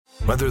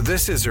Whether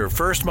this is her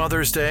first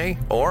Mother's Day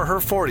or her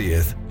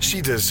 40th, she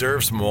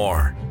deserves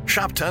more.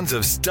 Shop tons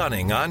of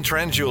stunning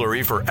on-trend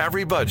jewelry for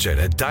every budget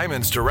at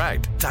Diamonds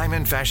Direct.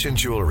 Diamond fashion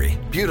jewelry,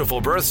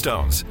 beautiful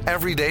birthstones,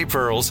 everyday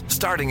pearls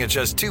starting at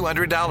just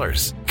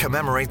 $200.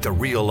 Commemorate the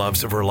real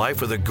loves of her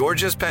life with a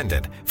gorgeous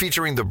pendant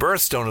featuring the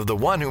birthstone of the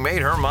one who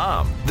made her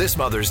mom. This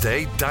Mother's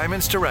Day,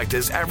 Diamonds Direct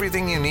is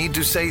everything you need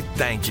to say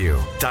thank you.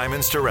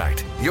 Diamonds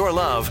Direct. Your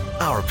love,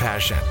 our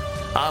passion.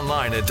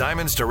 Online at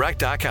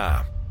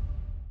diamondsdirect.com.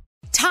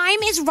 Time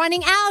is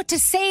running out to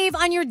save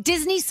on your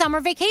Disney summer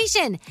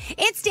vacation.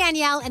 It's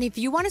Danielle, and if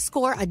you want to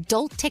score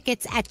adult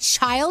tickets at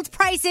child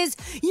prices,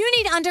 you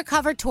need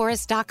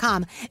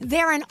UndercoverTourist.com.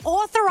 They're an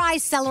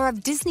authorized seller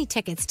of Disney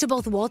tickets to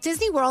both Walt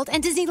Disney World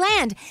and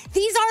Disneyland.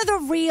 These are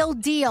the real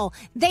deal.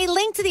 They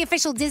link to the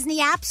official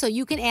Disney app so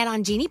you can add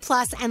on Genie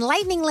Plus and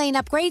Lightning Lane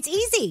upgrades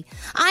easy.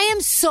 I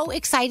am so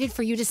excited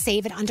for you to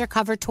save at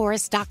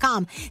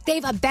UndercoverTourist.com.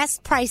 They've a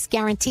best price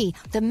guarantee.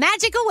 The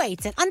magic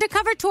awaits at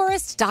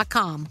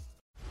UndercoverTourist.com.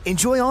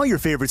 Enjoy all your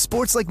favorite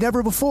sports like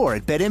never before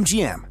at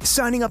BetMGM.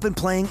 Signing up and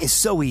playing is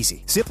so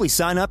easy. Simply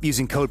sign up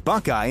using code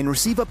Buckeye and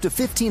receive up to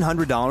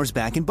 $1,500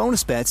 back in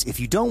bonus bets if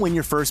you don't win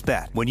your first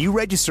bet. When you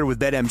register with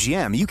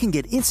BetMGM, you can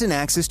get instant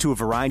access to a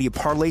variety of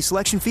parlay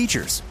selection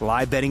features,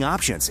 live betting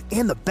options,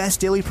 and the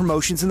best daily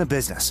promotions in the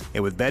business.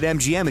 And with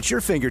BetMGM at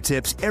your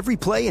fingertips, every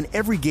play and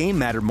every game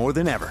matter more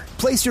than ever.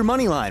 Place your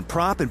moneyline,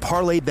 prop, and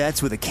parlay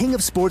bets with the king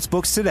of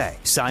sportsbooks today.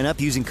 Sign up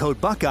using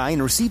code Buckeye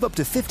and receive up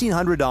to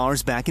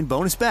 $1,500 back in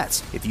bonus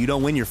bets if you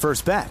don't win your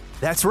first bet.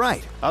 That's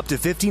right, up to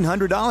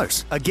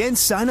 $1,500. Again,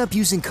 sign up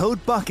using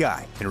code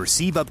Buckeye and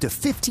receive up to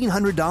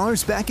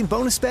 $1,500 back in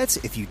bonus bets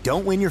if you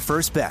don't win your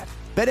first bet.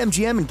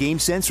 BetMGM and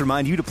GameSense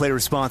remind you to play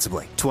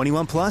responsibly.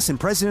 21 plus and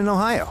present in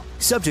Ohio.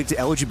 Subject to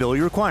eligibility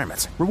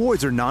requirements.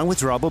 Rewards are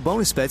non-withdrawable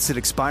bonus bets that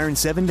expire in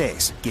 7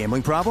 days.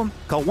 Gambling problem?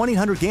 Call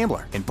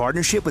 1-800-GAMBLER in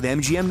partnership with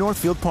MGM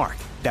Northfield Park.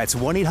 That's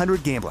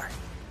 1-800-GAMBLER.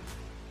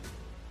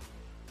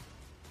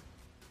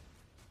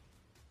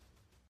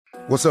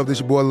 What's up, this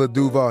your boy Lil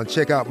Duval, and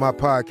check out my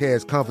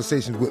podcast,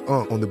 Conversations with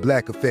Unc, on the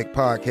Black Effect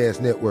Podcast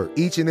Network.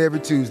 Each and every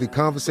Tuesday,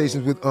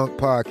 Conversations with Unc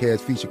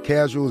podcast feature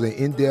casuals and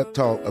in-depth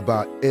talk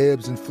about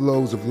ebbs and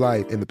flows of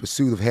life and the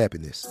pursuit of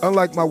happiness.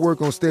 Unlike my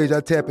work on stage,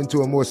 I tap into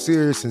a more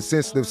serious and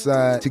sensitive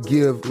side to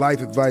give life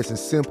advice and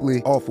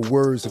simply offer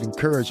words of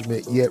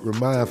encouragement, yet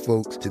remind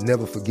folks to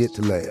never forget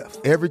to laugh.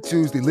 Every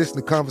Tuesday, listen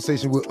to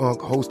Conversations with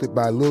Unc, hosted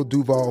by Lil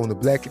Duval on the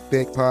Black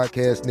Effect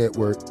Podcast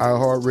Network,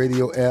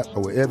 iHeartRadio app,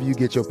 or wherever you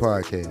get your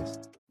podcasts.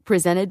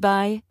 Presented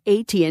by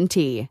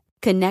AT&T.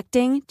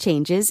 Connecting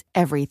changes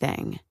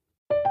everything.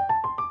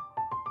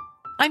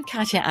 I'm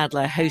Katya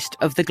Adler, host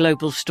of The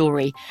Global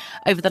Story.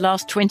 Over the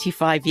last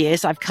 25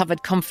 years, I've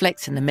covered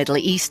conflicts in the Middle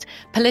East,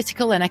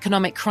 political and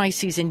economic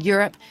crises in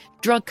Europe,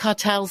 drug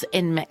cartels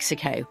in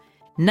Mexico.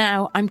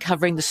 Now I'm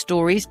covering the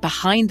stories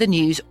behind the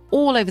news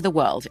all over the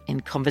world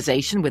in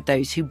conversation with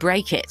those who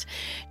break it.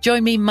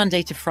 Join me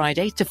Monday to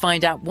Friday to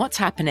find out what's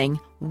happening,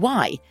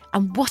 why,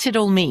 and what it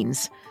all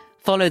means.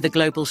 Follow The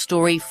Global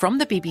Story from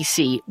the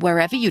BBC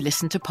wherever you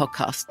listen to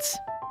podcasts.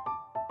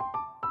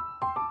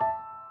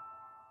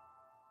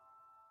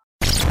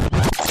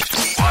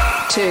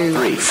 Two,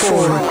 3,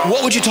 4.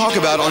 What would you talk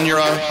about on your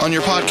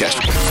podcast?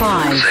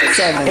 5,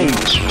 7, 8.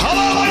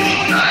 Hello,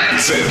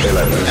 9, 10,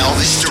 11.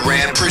 Elvis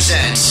Duran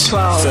presents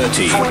 12,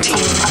 13, 14,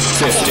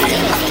 15.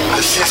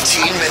 The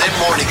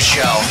 15-minute morning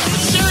show.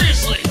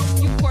 Seriously.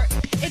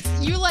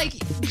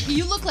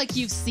 You look like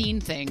you've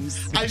seen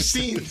things. I've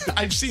seen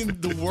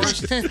the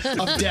worst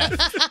of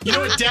death. You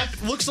know what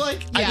death looks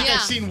like? Yeah. I think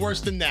I've seen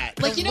worse than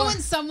that. Like, you know when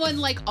someone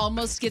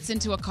almost gets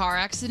into a car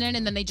accident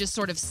and then they just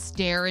sort of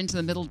stare into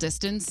the middle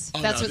distance?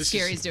 That's what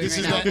Scary's doing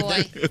right now,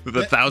 boy.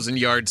 The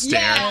 1,000-yard stare.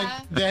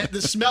 Yeah.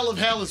 The smell of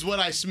hell is what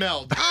I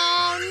smelled.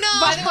 Oh,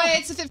 no. By the way,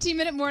 it's a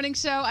 15-minute morning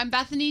show. I'm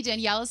Bethany.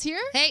 Danielle is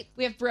here. Hey.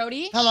 We have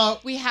Brody. Hello.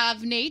 We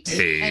have Nate.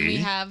 Hey. And we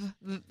have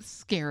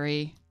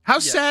Scary. How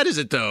sad is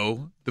it,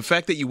 though, the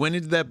fact that you went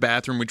into that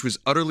bathroom, which was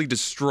utterly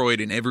destroyed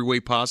in every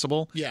way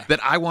possible, that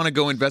I want to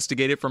go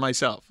investigate it for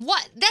myself?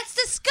 What? That's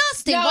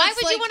disgusting. No, Why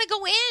would you want to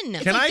go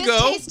in? Can I this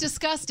go? tastes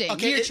disgusting.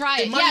 Okay, Here,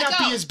 try it. It might not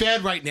go. be as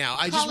bad right now.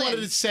 I just wanted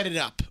in. to set it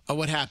up.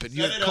 What happened?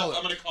 Set it up.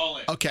 I'm going to call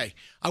in. Okay.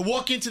 I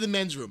walk into the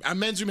men's room. Our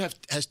men's room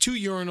has 2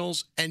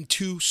 urinals and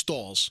 2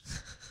 stalls.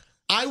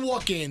 I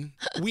walk in.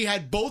 We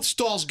had both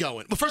stalls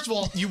going. Well, first of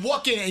all, you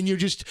walk in and you're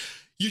just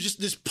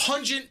this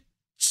pungent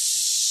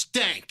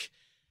stank.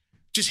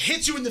 Just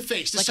hits you in the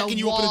face the Like second a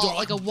you open the wall- door.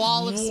 like a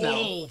wall of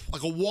smell.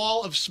 Like a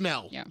wall of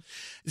smell. Yeah.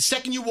 The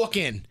second you walk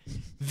in,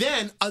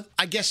 then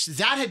I guess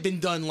that had been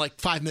done like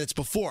 5 minutes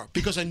before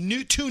because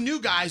 2 new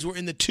guys were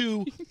in the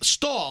 2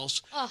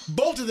 stalls,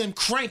 both of them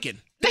cranking.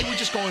 They were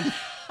just going,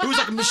 it was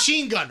like a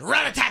machine gun.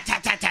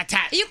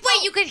 Rat-a-tat-tat-tat-tat-tat.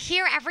 Wait, you could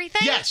hear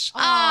everything? Yes.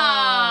 Oh,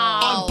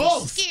 On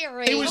both.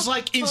 Scary. It was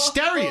like in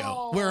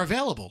stereo where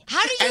available.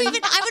 How do you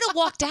even... I would have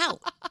walked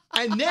out.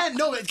 And then,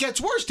 no, it gets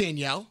worse,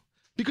 Danielle.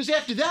 Because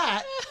after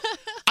that,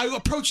 I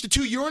approached the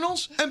 2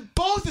 urinals, and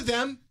both of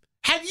them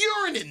had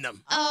urine in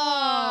them.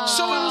 Oh.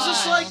 So it was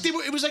just like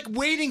it was like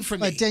waiting for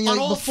me But Danielle, on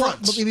all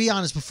fronts. But be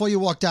honest, before you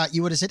walked out,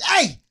 you would have said,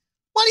 "Hey,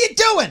 what are you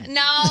doing?"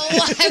 No,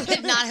 I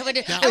would not.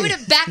 I would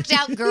have backed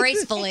out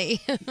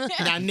gracefully.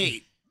 Now,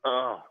 Nate.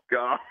 Oh,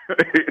 God.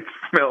 It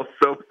smells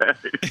so bad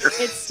here.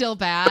 It's still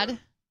bad.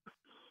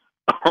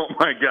 Oh,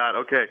 my God.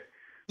 Okay.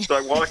 So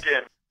I walk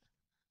in,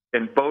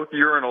 and both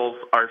urinals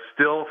are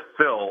still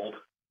filled.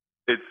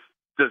 It's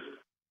just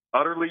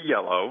utterly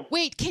yellow.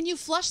 Wait, can you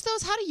flush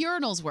those? How do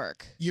urinals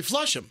work? You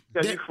flush them.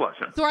 Yeah, you flush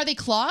them. So are they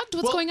clogged?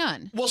 What's going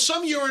on? Well,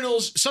 some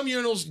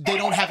urinals, they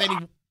don't have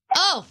any.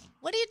 Oh,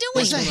 what are you doing?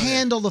 There's a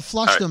handle to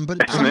flush them,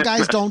 but some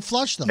guys don't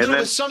flush them. And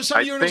then some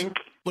I urinals.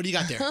 What do you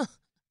got there?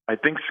 I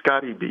think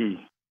Scotty B.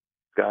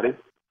 Scotty?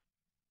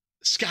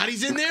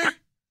 Scotty's in there?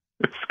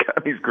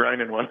 Scotty's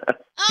grinding one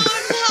out. Oh,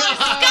 no,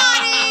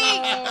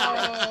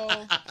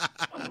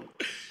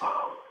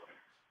 Scotty!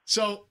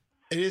 So,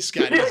 it is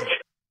Scotty. Get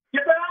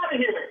out of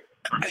here!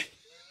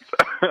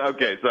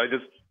 Okay, so I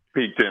just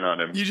peeked in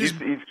on him. He's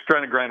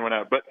trying to grind one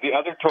out. But the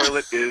other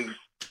toilet is...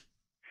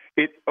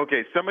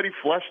 Okay, somebody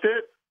flushed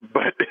it,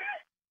 but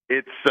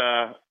it's...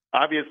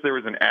 obvious there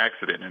was an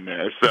accident in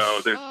there,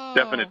 so there's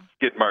definite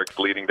skid marks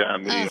leading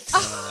down the...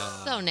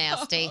 so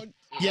nasty.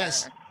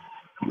 Yes.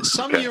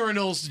 Some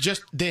urinals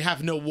they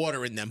have no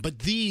water in them, but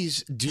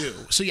these do.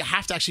 So you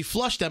have to actually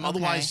flush them,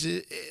 otherwise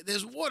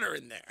there's water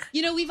in there.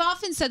 You know, we've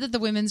often said that the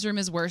women's room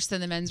is worse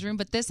than the men's room,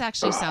 but this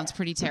actually sounds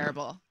pretty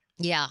terrible.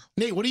 Yeah.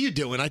 Nate, what are you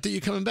doing? I thought you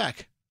were coming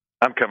back.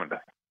 I'm coming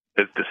back.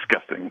 It's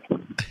disgusting.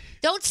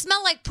 Don't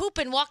smell like poop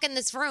and walk in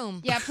this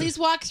room. Yeah, please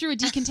walk through a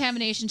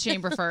decontamination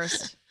chamber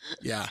first.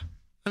 Yeah.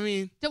 I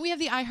mean, don't we have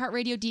the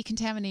iHeartRadio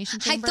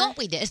decontamination chamber? I thought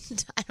we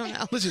did. I don't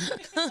know. Listen,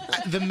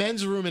 the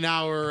men's room in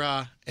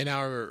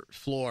our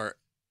floor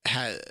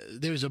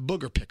there was a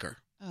booger picker,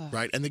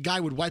 right? And the guy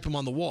would wipe them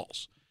on the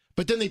walls.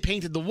 But then they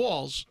painted the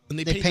walls and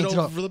they painted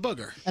over the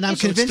booger. And I'm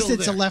convinced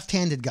it's a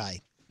left-handed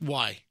guy.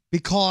 Why?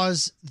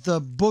 Because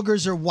the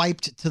boogers are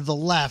wiped to the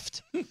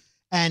left,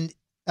 and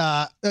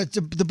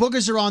the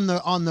boogers are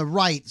on the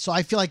right. So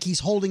I feel like he's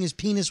holding his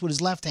penis with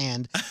his left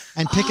hand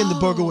and picking the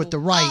booger with the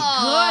right.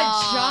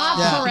 Good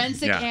job,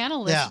 forensic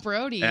analyst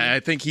Brody. And I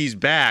think he's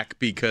back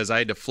because I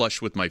had to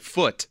flush with my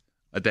foot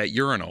at that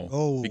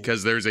urinal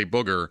because there's a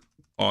booger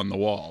on the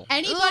wall.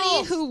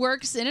 Anybody who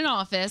works in an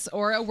office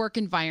or a work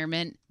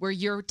environment where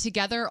you're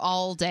together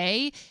all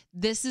day,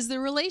 this is the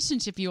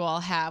relationship you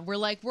all have.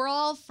 We're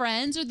all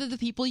friends, or the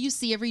people you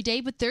see every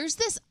day, but there's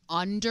this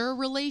under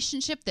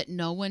relationship that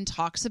no one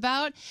talks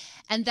about,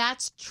 and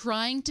that's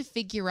trying to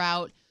figure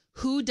out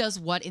who does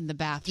what in the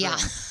bathroom. Yeah.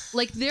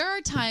 Like, there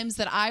are times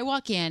that I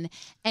walk in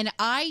and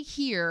I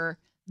hear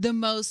the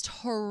most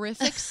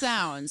horrific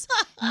sounds.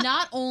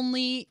 Not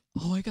only,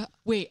 oh my God,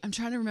 wait, I'm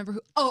trying to remember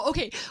who. Oh,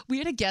 okay. We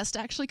had a guest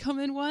actually come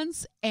in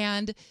once,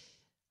 and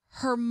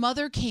her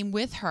mother came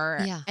with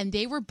her, and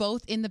they were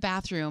both in the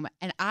bathroom,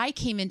 and I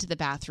came into the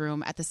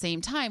bathroom at the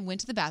same time,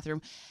 went to the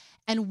bathroom,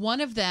 and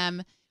one of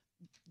them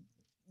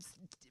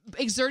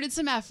exerted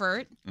some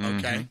effort,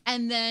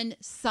 and then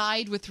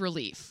sighed with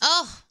relief.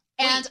 Oh.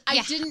 And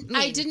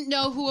I didn't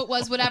know who it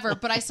was, whatever,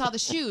 but I saw the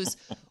shoes.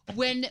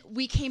 When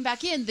we came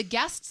back in, the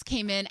guests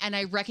came in, and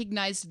I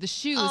recognized the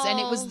shoes, and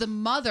it was the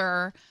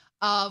mother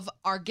of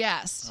our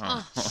guest.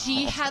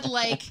 She had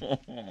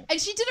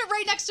and she did it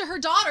right next to her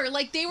daughter.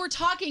 Like, they were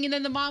talking, and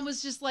then the mom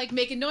was just like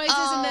making noises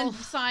and then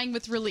sighing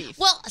with relief.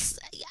 Well,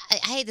 I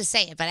hate to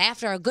say it, but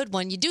after a good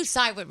one, you do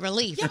sigh with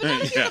relief. Yeah, but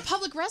not if you're in a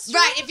public restroom.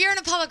 Right, if you're in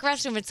a public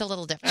restroom, it's a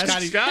little different.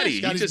 Scotty,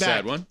 he just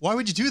had one. Why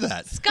would you do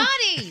that?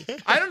 Scotty!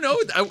 I don't know.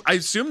 I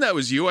assume that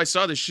was you. I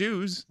saw the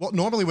shoes. Well,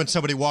 normally when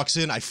somebody walks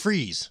in, I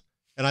freeze.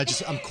 And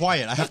I'm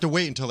quiet. I have to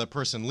wait until that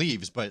person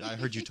leaves, but I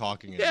heard you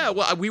talking. Yeah,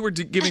 well, we were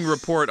giving a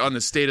report on the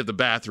state of the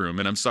bathroom,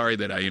 and I'm sorry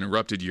that I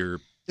interrupted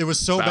your It was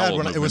so bad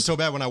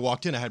when I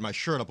walked in. I had my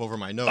shirt up over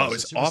my nose. Oh,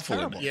 it's awful.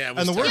 Terrible. Yeah,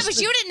 and the worst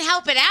but you didn't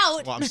help it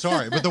out. Well, I'm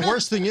sorry, but the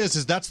worst thing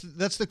is that's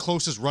the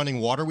closest running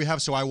water we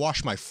have. So I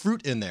wash my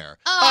fruit in there.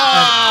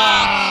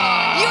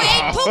 Oh, you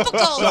ate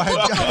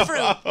poopicle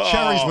fruit.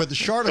 Cherries with the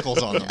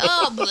sharticles on them.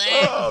 Oh,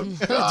 man. Do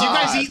you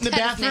guys eat in the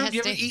bathroom? Do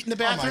you ever eat in the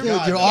bathroom?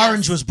 Dude, your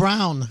orange was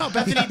brown. Oh,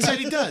 Bethany said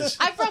he does.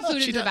 I've brought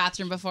food into the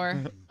bathroom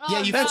before.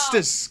 Yeah, that's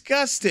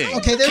disgusting.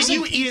 Okay, can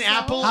you eat an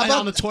apple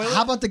on the toilet?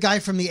 How about the guy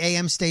from the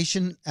AM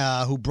station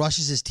who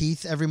brushes his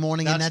teeth every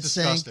morning in that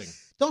disgusting. sink?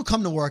 Don't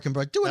come to work and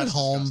brush. Do it at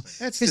home.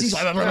 That's He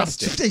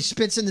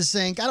spits in the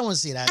sink. I don't want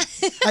to see that.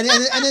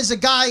 and there's a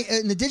guy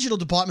in the digital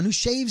department who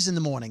shaves in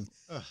the morning.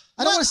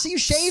 I don't want to see you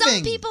shaving.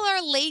 Some people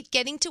are late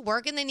getting to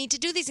work and they need to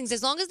do these things.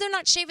 As long as they're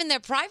not shaving their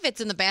privates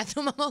in the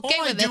bathroom, I'm okay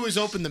with it. All I do is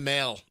open the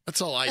mail.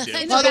 That's all I do.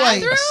 By the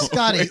way,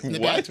 Scotty. In the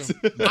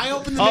bathroom. I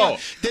open the mail.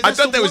 I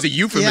thought that was a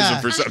euphemism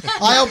for something.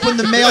 I open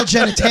the male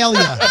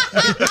genitalia.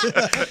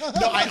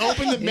 No, I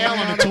open the mail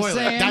on the toilet.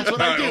 That's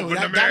what I do.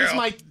 That is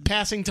my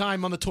passing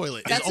time on the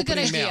toilet. That's a good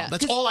idea. Mail.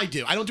 That's all I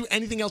do. I don't do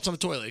anything else on the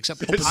toilet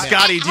except open mail.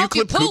 Scotty, do you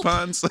clip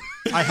coupons?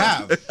 I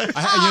have.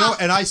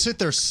 And I sit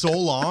there so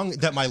long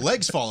that my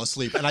legs fall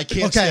asleep, and I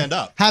can't stand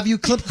up. Have you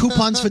clipped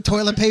coupons for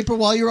toilet paper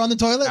while you're on the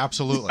toilet?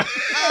 Absolutely.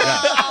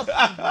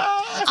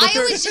 I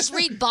always just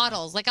read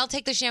bottles. Like I'll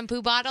take the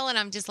shampoo bottle and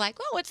I'm just like,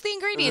 oh, what's the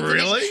ingredients? in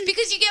Really? this?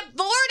 Because you get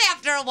bored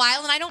after a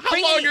while, and I don't How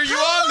bring long any. are you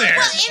on there?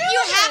 Well, if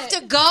you have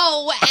to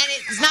go and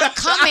it's not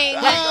coming,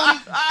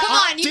 come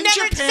on, you Didn't never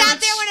your sat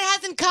parents- there when it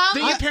hasn't come.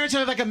 Did your parents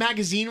have like a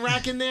magazine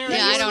rack in there?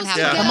 Yeah, I don't have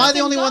Yeah. that. Am I the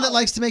only one that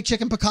likes to make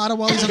chicken piccata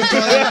while he's on the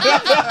toilet?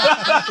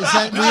 Is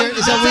that weird?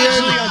 Is that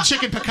weird? Actually,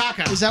 chicken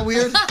picaca. Is that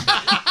weird?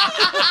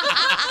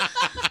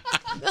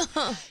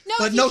 No,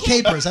 But if no you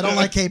can't- capers. I don't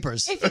like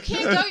capers. If you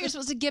can't go, you're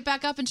supposed to get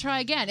back up and try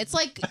again. It's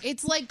like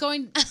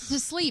going to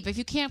sleep. If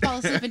you can't fall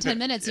asleep in 10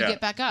 minutes, you Yeah.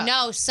 get back up.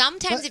 No,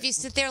 sometimes if you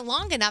sit there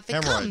long enough, it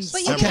Hemorrhoids. comes.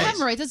 But you Okay. have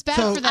hemorrhoids. It's bad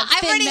So- for that I've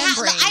thin already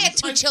membrane. I had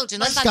 2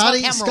 children. Let's not talk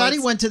hemorrhoids. Scotty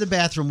went to the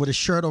bathroom with a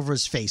shirt over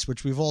his face,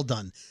 which we've all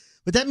done.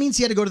 But that means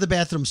he had to go to the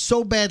bathroom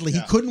so badly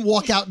he couldn't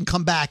walk out and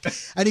come back,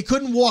 and he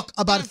couldn't walk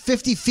about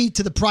 50 feet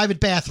to the private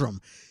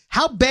bathroom.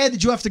 How bad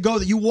did you have to go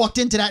that you walked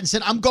into that and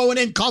said, "I'm going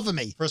in, cover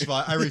me"? First of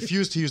all, I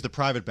refuse to use the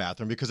private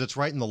bathroom because it's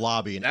right in the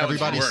lobby and That was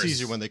everybody worse.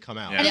 sees you when they come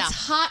out. And Yeah. it's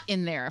hot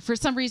in there. For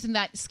some reason,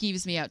 that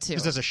skeeves me out too.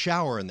 Because there's a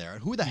shower in there.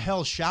 Who the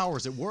hell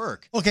showers at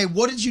work? Okay,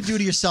 what did you do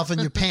to yourself in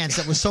your pants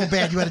that was so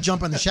bad you had to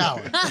jump in the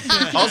shower?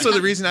 Also,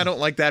 the reason I don't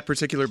like that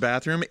particular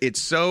bathroom,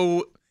 it's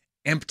so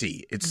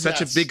empty. It's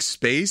such a big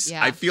space.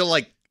 Yeah. I feel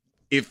like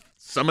if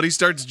somebody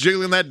starts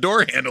jiggling that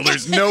door handle,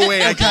 there's no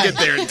way I can get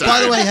there in time.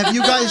 By the way,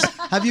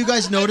 have you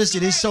guys noticed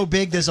it is so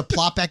big? There's a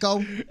plop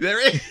echo. There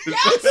is.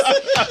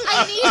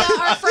 Anita,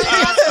 our front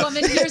desk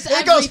woman, hears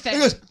It goes,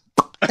 everything.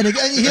 and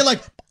you hear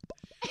like.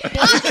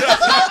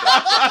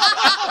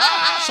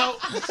 So,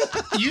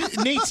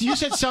 Nate, you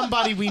said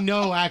somebody we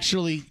know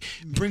actually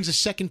brings a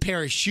second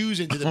pair of shoes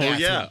into the Oh, bathroom.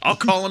 yeah. I'll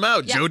call him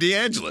out. Yeah. Joe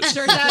DeAngelis.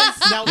 Sure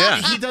does. Now,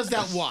 Yeah. he does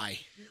that why?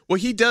 Well,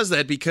 he does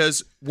that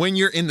because when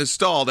you're in the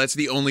stall, that's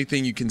the only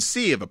thing you can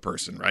see of a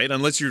person, right?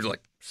 Unless you're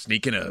like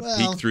sneaking a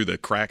peek through the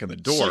crack in the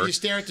door. So you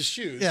stare at the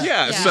shoes.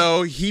 Yeah,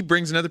 so he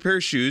brings another pair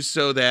of shoes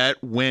so that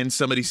when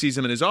somebody sees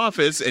him in his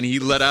office and he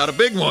let out a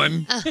big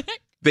one,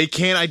 they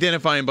can't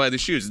identify him by the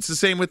shoes. It's the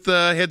same with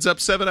Heads Up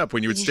 7-Up.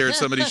 When you would stare at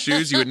somebody's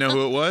shoes, you would know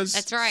who it was.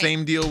 That's right.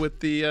 Same deal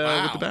with the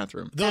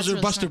bathroom. Those are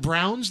Buster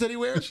Browns that he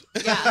wears?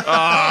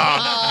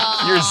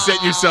 You're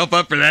setting yourself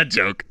up for that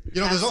joke. You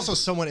know, there's also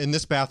someone in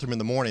this bathroom in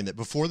the morning that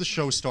before the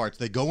show starts,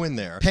 they go in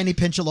there. Penny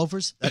pincher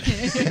loafers.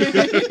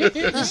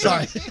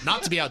 Sorry.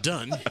 Not to be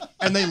outdone.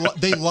 And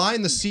they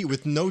line the seat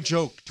with, no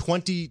joke,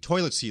 20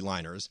 toilet seat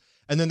liners.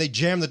 And then they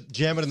jam it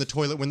in the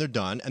toilet when they're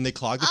done, and they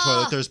clog the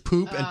toilet. There's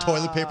poop and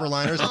toilet paper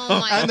liners,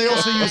 and they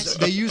also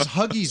use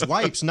Huggies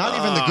wipes, not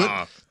even the good.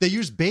 They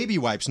use baby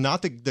wipes,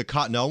 not the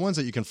Cottonelle ones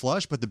that you can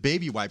flush, but the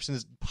baby wipes, and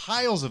there's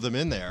piles of them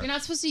in there. You're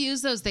not supposed to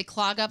use those. They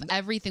clog up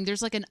everything.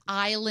 There's like an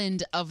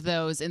island of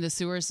those in the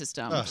sewer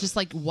system. Ugh. Just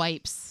like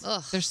wipes.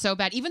 They're so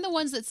bad. Even the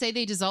ones that say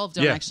they dissolve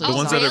don't Yeah, actually. the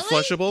ones that are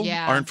dissolve. flushable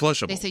Yeah. aren't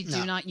flushable. They say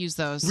do not use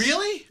those.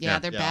 Really? Yeah,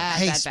 they're bad.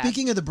 Hey, bad,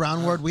 speaking of the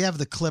brown word, we have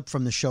the clip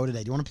from the show today.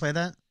 Do you want to play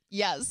that?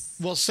 Yes.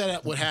 Well, set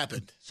up what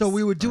happened. So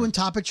we were doing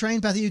Topic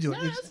Train. Beth, you do it.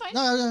 No, that's fine.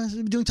 No,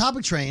 we were doing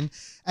Topic Train,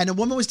 and a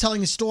woman was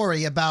telling a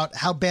story about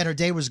how bad her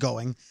day was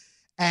going,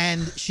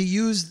 and she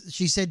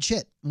said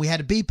shit. We had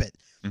to beep it.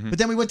 Mm-hmm. But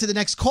then we went to the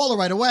next caller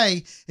right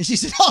away, and she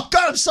said, "Oh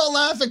God, I'm so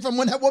laughing from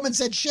when that woman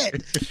said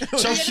shit."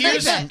 So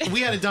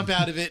we had to dump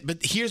out of it, but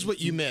here's what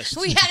you missed.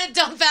 We had to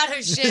dump out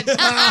her shit.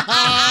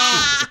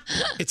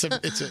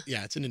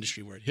 It's an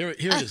industry word. Here it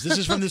is. This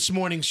is from this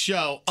morning's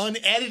show,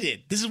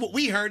 unedited. This is what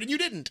we heard and you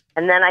didn't.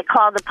 And then I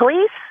called the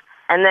police,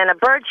 and then a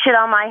bird shit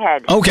on my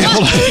head. Okay,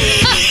 hold on.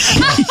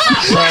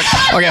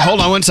 Okay, hold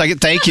on one second.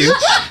 Thank you.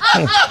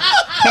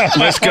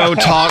 Let's go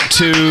talk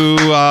to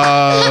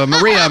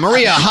Maria.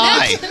 Maria,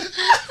 hi.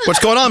 What's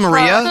going on,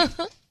 Maria?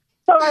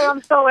 Sorry,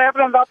 I'm so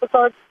laughing. I'm about to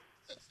start.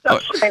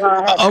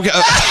 Okay.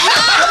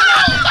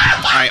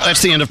 All right,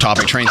 that's the end of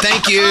Topic Train.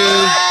 Thank you.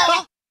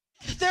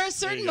 There are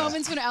certain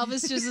moments when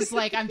Elvis just is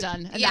like, I'm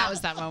done. And that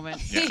was that moment.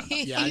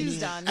 He's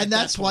done. And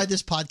that's why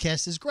this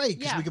podcast is great,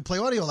 because we can play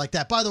audio like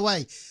that. By the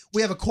way,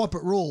 we have a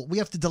corporate rule. We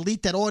have to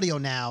delete that audio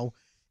now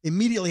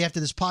immediately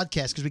after this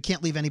podcast because we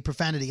can't leave any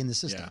profanity in the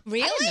system.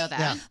 Really? I didn't know that.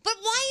 Yeah. But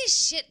why is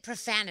shit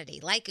profanity?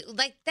 Like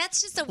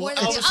that's just a word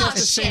Well, that's Elvis has to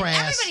shit. say-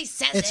 Everybody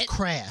says It's it.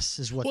 crass,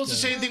 is what. Well, it's the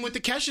same thing with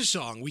the Kesha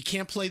song. We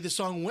can't play the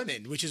song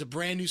 "Women," which is a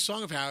brand new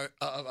song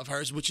of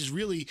hers, which is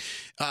really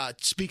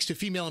speaks to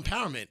female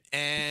empowerment.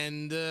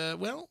 And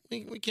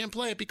we can't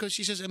play it because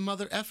she says a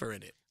mother effer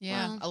in it.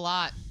 Yeah, a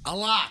lot. A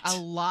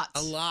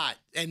lot.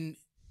 And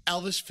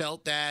Elvis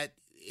felt that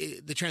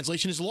the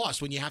translation is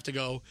lost when you have to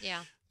go.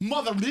 Yeah.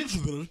 Mother.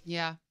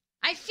 Yeah.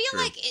 I feel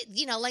like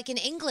like in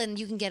England,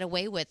 you can get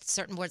away with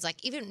certain words.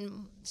 Like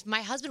even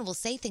my husband will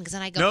say things,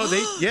 and I go, No,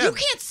 "You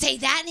can't say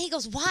that." And he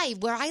goes, "Why?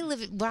 Where I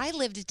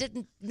lived, it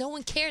didn't. No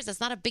one cares. That's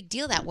not a big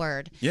deal. That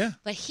word." Yeah.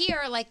 But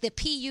here, like the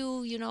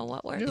PU, you know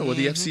what word? Yeah, well,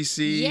 the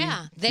FCC.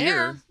 Yeah,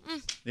 there.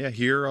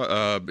 Here,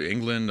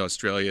 England,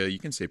 Australia, you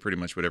can say pretty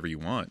much whatever you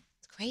want.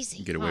 crazy.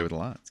 You get away with a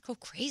lot. Let's go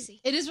crazy.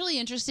 It is really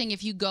interesting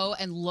if you go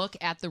and look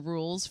at the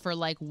rules for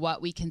like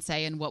what we can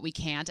say and what we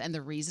can't and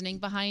the reasoning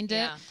behind it.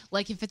 Yeah.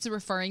 Like if it's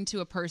referring to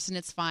a person,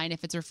 it's fine.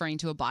 If it's referring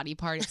to a body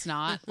part, it's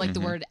not. Like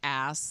the word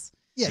ass.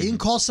 Yeah, you can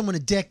call someone a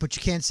dick, but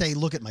you can't say,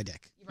 look at my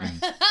dick.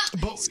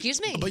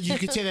 Excuse me. But you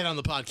could say that on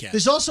the podcast.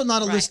 There's also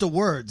not a list of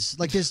words.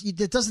 Like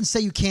it doesn't say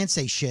you can't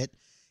say shit.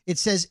 It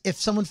says if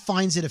someone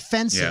finds it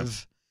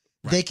offensive,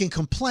 they can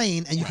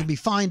complain and you can be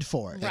fined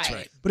for it. That's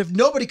right. But if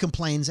nobody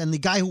complains and the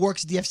guy who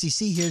works at the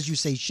FCC hears you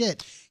say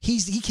shit, he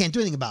can't do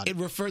anything about it.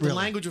 The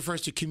language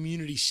refers to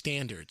community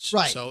standards.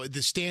 Right. So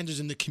the standards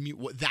in the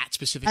that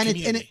specific And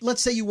community.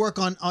 let's say you work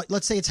on,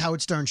 let's say it's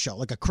Howard Stern show,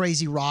 like a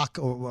Crazy Rock,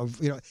 or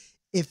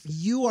if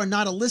you are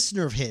not a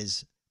listener of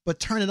his, but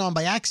turn it on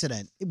by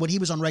accident when he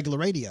was on regular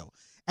radio,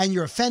 and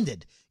you're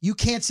offended, you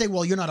can't say,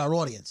 well, you're not our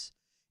audience.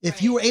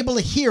 If you were able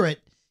to hear it,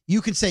 you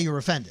can say you're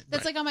offended.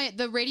 That's like on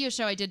the radio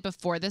show I did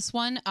before this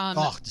one.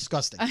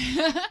 Disgusting.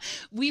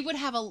 We would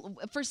have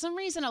for some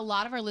reason, a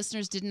lot of our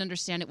listeners didn't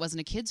understand it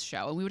wasn't a kids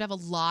show. And we would have a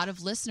lot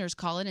of listeners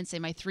call in and say,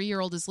 my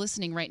 3-year-old is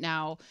listening right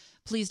now.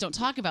 Please don't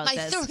talk about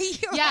this. My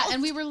 3-year-old? Yeah.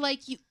 And we were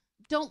like, you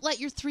don't let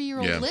your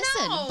 3-year-old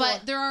listen. No.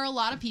 But there are a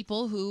lot of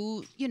people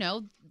who,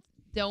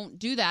 don't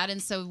do that.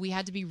 And so we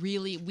had to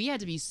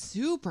be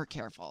super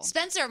careful.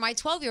 Spencer, my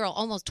 12-year-old,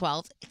 almost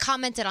 12,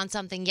 commented on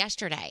something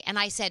yesterday. And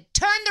I said,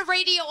 turn the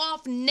radio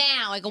off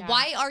now. I go,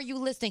 why are you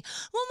listening?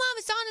 Well, Mom,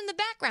 it's on in the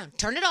background.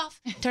 Turn it off.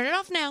 Turn it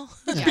off now.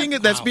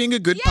 That's being a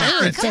good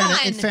parent.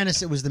 In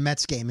fairness, it was the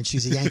Mets game and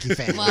she's a Yankee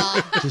fan.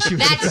 Well,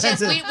 that's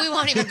just, we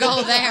won't even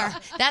go there.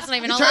 That's not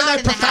even allowed Turn that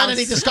in the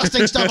profanity, house.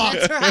 disgusting stuff off.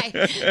 That's right.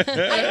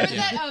 I heard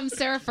that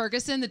Sarah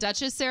Ferguson, the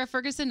Duchess Sarah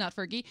Ferguson, not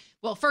Fergie.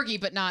 Well,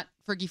 Fergie, but not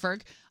Fergie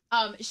Ferg.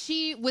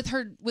 She with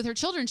her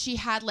children, she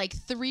had like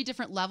 3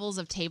 different levels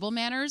of table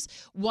manners.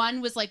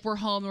 1 was like we're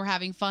home, we're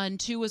having fun.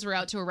 2 was we're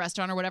out to a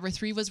restaurant or whatever.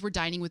 3 was we're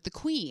dining with the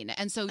Queen,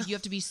 and so you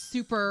have to be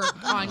super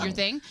on your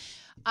thing.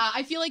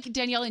 I feel like,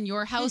 Danielle, in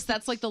your house,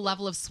 that's like the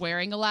level of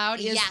swearing allowed.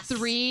 Is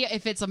 3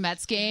 if it's a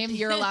Mets game,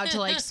 you're allowed to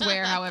like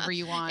swear however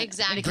you want.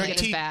 Exactly. And it can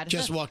get as bad.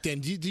 Just walked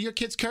in. Do your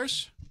kids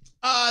curse?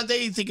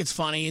 They think it's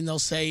funny, and they'll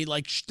say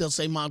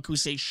Mom, can we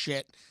say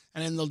shit?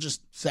 And then they'll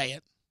just say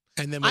it.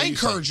 And then I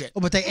encourage it.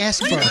 Oh, but they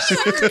ask first.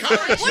 What do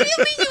you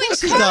mean you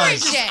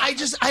encourage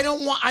it? I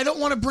don't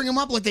want to bring them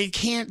up like they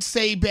can't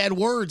say bad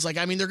words. Like,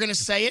 I mean, they're gonna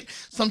say it,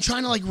 so I'm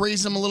trying to like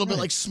raise them a little bit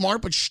like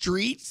smart but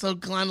street. So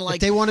kind of like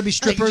if they want to be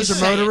strippers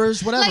or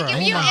murderers, whatever. Like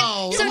I'm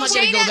not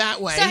gonna go that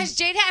way. So has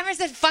Jada ever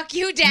said "fuck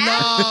you,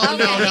 Dad"?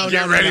 No.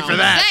 Get ready for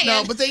that.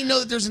 No, but they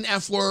know that there's an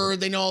F word.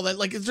 They know that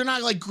like they're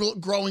not like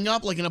growing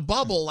up like in a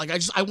bubble. Like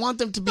I want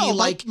them to be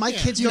like my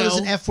kids know there's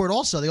an F word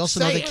also. They also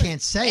know they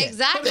can't say it.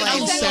 Exactly. They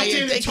can say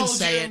it. They can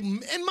say it.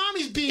 And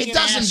Mommy's being It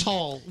doesn't-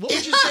 asshole. What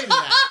would you say to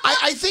that?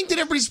 I think that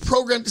everybody's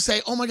programmed to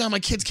say, "Oh my God, my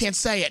kids can't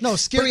say it." No,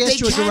 Scary But they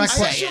asked you a can direct say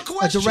question.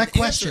 it. A direct Answer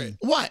question.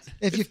 it. What?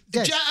 If you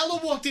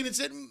Ella walked in and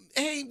said,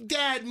 "Hey,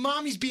 Dad,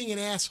 Mommy's being an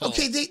asshole."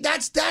 Okay,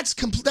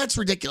 that's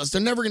ridiculous.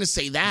 They're never going to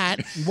say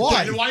that.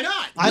 Why? Then why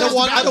not? I don't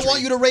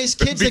want you to raise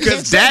kids that Because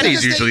can't say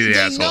daddy's that. usually the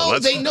asshole.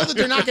 They know that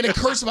they're not going to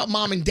curse about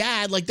mom and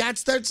dad. Like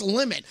that's a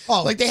limit.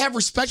 Oh. Like they have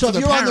respect So for if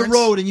their you're parents. on the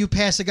road and you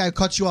pass a guy who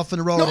cuts you off on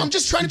the road, No, and I'm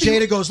just trying to be-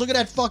 Jada goes, "Look at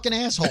that fucking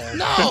asshole."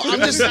 No, I'm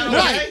just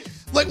right.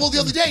 Like, well, the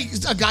other day,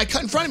 a guy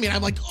cut in front of me, and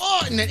I'm like,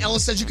 oh, and then Ella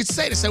says you could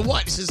say it. I said,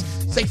 what? He says,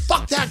 say,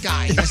 fuck that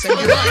guy. I said,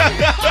 you're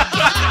right.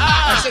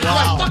 I said, you're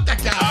right, fuck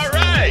that guy. All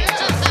right.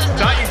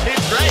 Taught your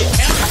kids right.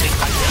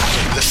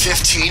 The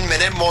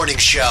 15-minute morning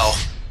show.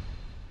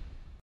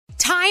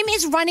 Time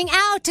is running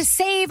out to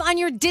save on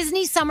your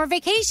Disney summer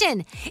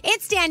vacation.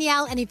 It's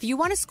Danielle, and if you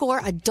want to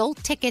score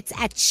adult tickets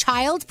at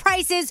child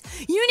prices,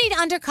 you need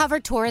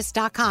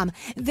UndercoverTourist.com.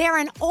 They're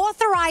an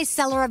authorized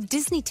seller of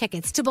Disney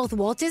tickets to both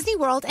Walt Disney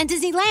World and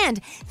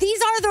Disneyland. These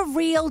are the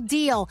real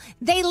deal.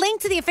 They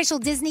link to the official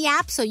Disney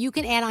app so you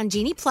can add on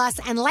Genie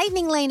Plus and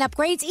Lightning Lane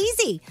upgrades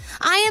easy.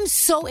 I am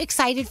so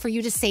excited for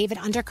you to save at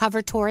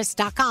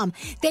UndercoverTourist.com.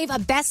 They have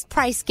a best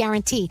price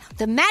guarantee.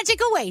 The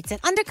magic awaits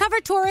at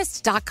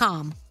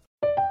UndercoverTourist.com.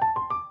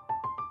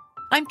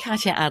 I'm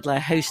Katya Adler,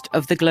 host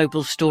of The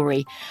Global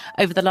Story.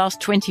 Over the last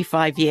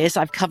 25 years,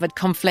 I've covered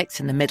conflicts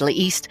in the Middle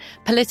East,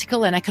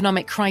 political and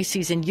economic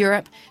crises in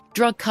Europe,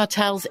 drug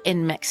cartels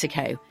in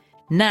Mexico.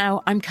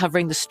 Now I'm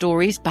covering the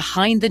stories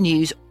behind the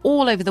news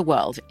all over the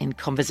world in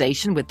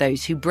conversation with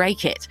those who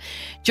break it.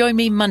 Join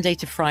me Monday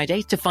to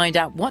Friday to find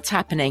out what's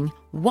happening,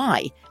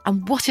 why,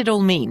 and what it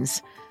all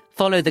means.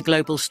 Follow The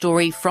Global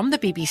Story from the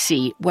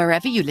BBC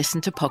wherever you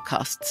listen to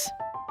podcasts.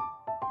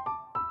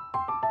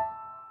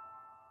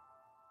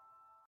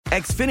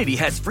 Xfinity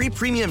has free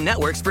premium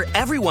networks for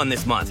everyone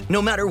this month,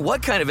 no matter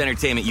what kind of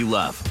entertainment you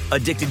love.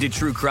 Addicted to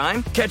true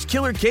crime? Catch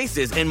killer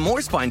cases and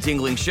more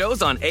spine-tingling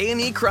shows on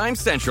A&E Crime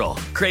Central.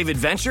 Crave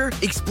adventure?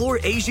 Explore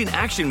Asian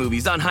action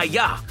movies on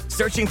Hayya.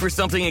 Searching for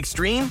something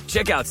extreme?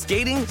 Check out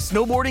skating,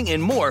 snowboarding,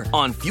 and more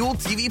on Fuel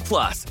TV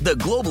Plus, the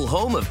global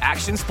home of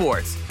action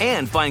sports.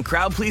 And find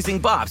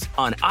crowd-pleasing bops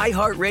on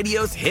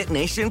iHeartRadio's Hit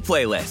Nation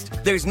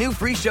playlist. There's new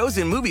free shows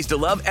and movies to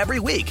love every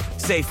week.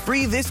 Say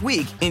free this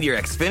week in your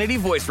Xfinity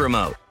voice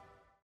remote.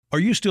 Are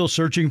you still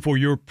searching for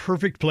your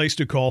perfect place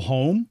to call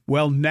home?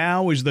 Well,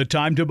 now is the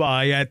time to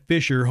buy at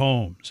Fisher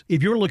Homes.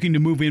 If you're looking to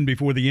move in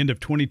before the end of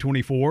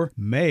 2024,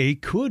 May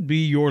could be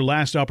your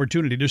last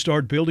opportunity to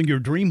start building your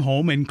dream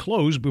home and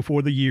close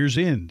before the year's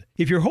end.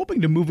 If you're hoping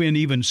to move in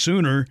even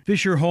sooner,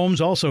 Fisher Homes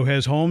also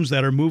has homes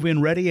that are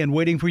move-in ready and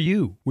waiting for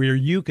you, where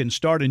you can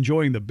start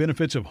enjoying the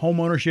benefits of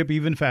homeownership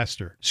even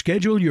faster.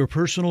 Schedule your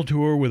personal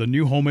tour with a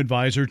new home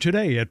advisor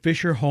today at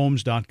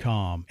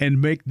FisherHomes.com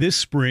and make this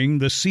spring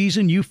the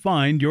season you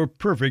find your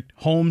perfect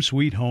home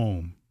sweet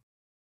home.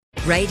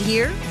 Right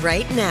here,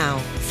 right now.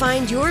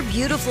 Find your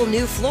beautiful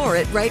new floor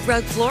at Right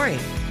Rug Flooring.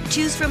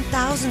 Choose from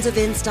thousands of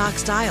in-stock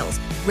styles,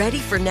 ready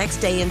for next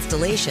day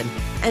installation,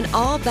 and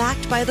all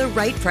backed by the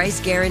right price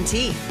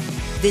guarantee.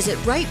 Visit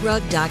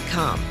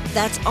rightrug.com.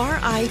 That's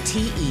RITERUG.com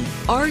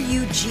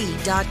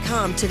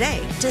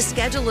today to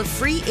schedule a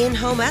free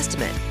in-home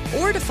estimate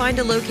or to find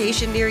a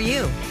location near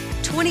you.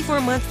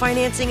 24-month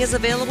financing is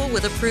available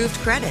with approved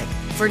credit.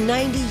 For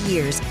 90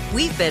 years,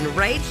 we've been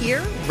right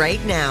here,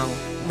 right now.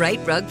 Right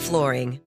Rug Flooring.